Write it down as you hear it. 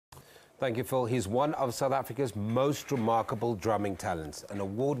Thank you, Phil. He's one of South Africa's most remarkable drumming talents, an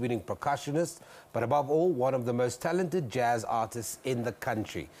award-winning percussionist, but above all, one of the most talented jazz artists in the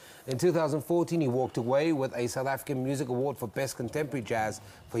country. In 2014, he walked away with a South African Music Award for Best Contemporary Jazz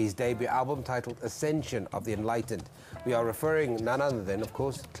for his debut album titled Ascension of the Enlightened. We are referring none other than, of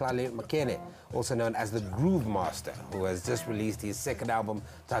course, Tlale Makhene, also known as the Groove Master, who has just released his second album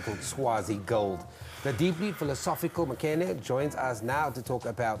titled Swazi Gold. The deeply philosophical Makhene joins us now to talk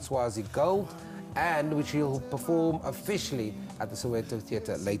about Swazi Gold, and which he'll perform officially at the Soweto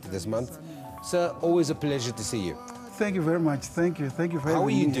Theatre later this month. Sir, always a pleasure to see you. Thank you very much. Thank you. Thank you for having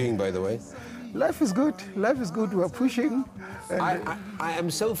me. How are you doing, by the way? Life is good. Life is good. We're pushing. I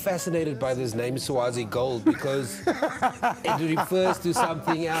am so fascinated by this name, Swazi Gold, because it refers to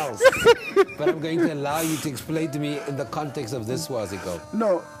something else. But I'm going to allow you to explain to me in the context of this Swazi Gold.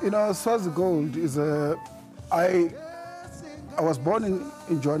 No, you know, Swazi Gold is a... I was born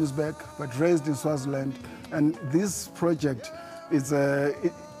in Johannesburg, but raised in Swaziland. And this project is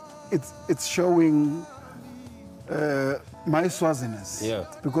it's showing my Swaziness. Yeah.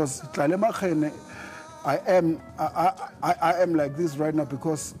 Because Tlale Makhene, I am like this right now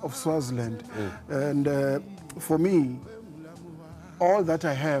because of Swaziland. And for me, all that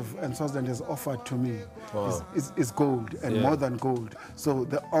I have and Swaziland has offered to me is gold and more than gold. So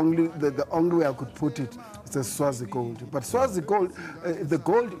the only way I could put it is a Swazi Gold. But Swazi Gold, the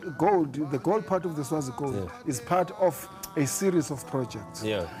gold part of the Swazi Gold is part of a series of projects.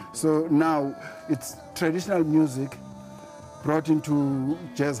 Yeah. So now it's traditional music brought into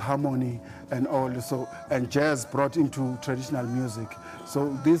jazz harmony and all, so, and jazz brought into traditional music.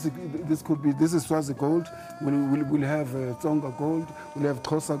 So this is Swazi Gold. We'll have Tsonga Gold. We'll have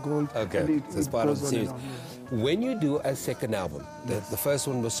Xhosa Gold. Okay, so it's part of the series. When you do a second album, the first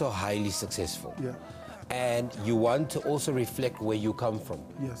one was so highly successful. Yeah. And you want to also reflect where you come from.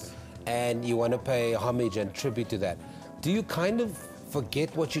 Yes. And you want to pay homage and tribute to that. Do you kind of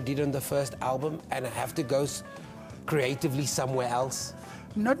forget what you did on the first album and have to go creatively somewhere else?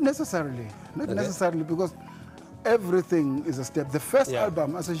 Not necessarily. Not necessarily, because everything is a step. The first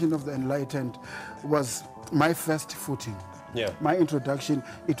album, Ascension of the Enlightened, was my first footing. Yeah. My introduction.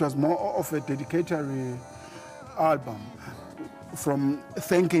 It was more of a dedicatory album, from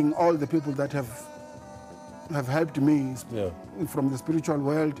thanking all the people that have helped me from the spiritual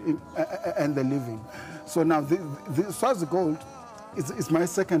world and the living. So now the Swazi Gold is my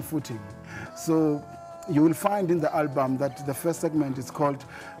second footing. So you will find in the album that the first segment is called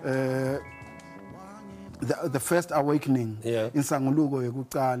the First Awakening in Sanguluko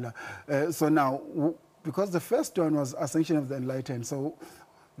Yekuqala. So now, because the first one was Ascension of the Enlightened, so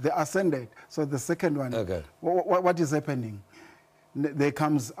they ascended. So the second one, what is happening? There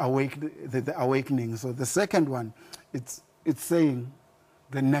comes the awakening. So the second one, it's saying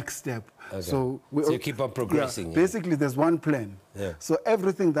the next step. Okay. So you keep on progressing. Yeah, basically, there's one plan. Yeah. So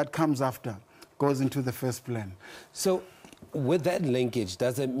everything that comes after goes into the first plan. So with that linkage,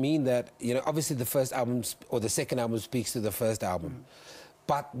 does it mean that, you know, obviously the first album or the second album speaks to the first album,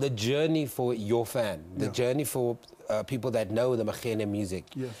 but the journey for your fan, the journey for people that know the Makhene music,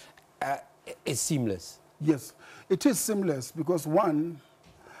 is seamless? Yes, it is seamless because one,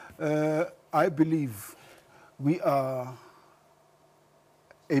 I believe we are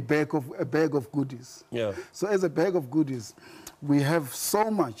a bag of goodies. Yeah. So as a bag of goodies, we have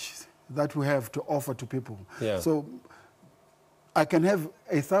so much that we have to offer to people. Yeah. So I can have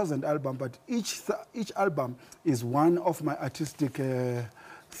 1,000 albums, but each album is one of my artistic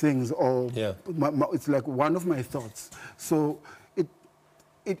things, or it's like one of my thoughts. So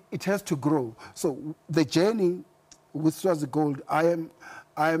it has to grow. So the journey with Swazi Gold, I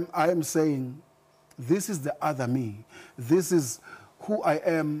am saying, this is the other me. This is who I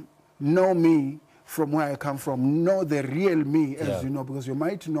am. Know me from where I come from. Know the real me, as you know, because you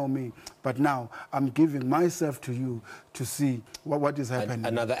might know me, but now I'm giving myself to you to see what is happening.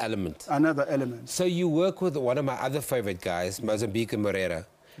 Another element. Another element. So you work with one of my other favorite guys, Mozambique Moreira.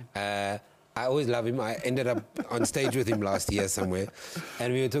 I always love him. I ended up on stage with him last year somewhere,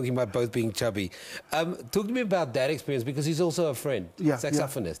 and we were talking about both being chubby. Talk to me about that experience, because he's also a friend,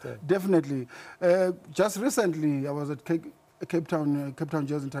 saxophonist. Yeah. Definitely. Just recently, I was at Cape Town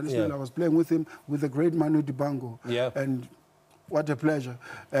Jazz International. Yeah. I was playing with him, with the great Manu Dibango. Yeah. And what a pleasure.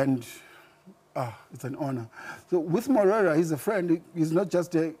 And it's an honor. So with Moreira, he's a friend. He's not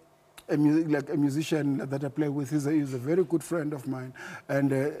just a musician that I play with. He's a very good friend of mine. And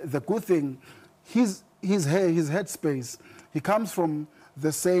the good thing, his headspace, he comes from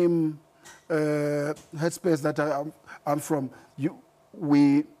the same headspace that I'm from.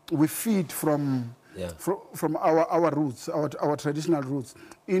 We feed from from our roots, our traditional roots,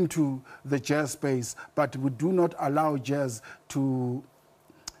 into the jazz space, but we do not allow jazz to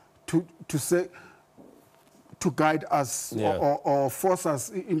guide us or force us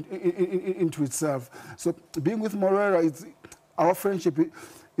into itself. So being with Morera, our friendship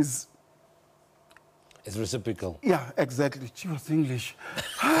is... It's reciprocal. Yeah, exactly. She was English.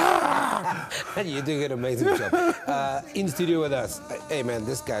 You're doing an amazing job. In studio with us, hey man,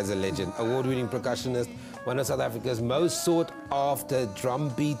 this guy's a legend. Award-winning percussionist, one of South Africa's most sought-after drum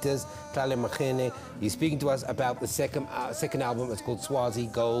beaters, Tlale Makhene. He's speaking to us about the second album. It's called Swazi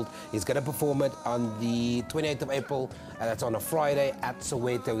Gold. He's going to perform it on the 28th of April, and that's on a Friday at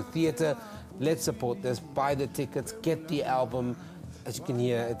Soweto Theatre. Let's support this. Buy the tickets. Get the album. As you can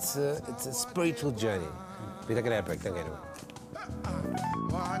hear, it's a spiritual journey. We're taking a break. Thank you.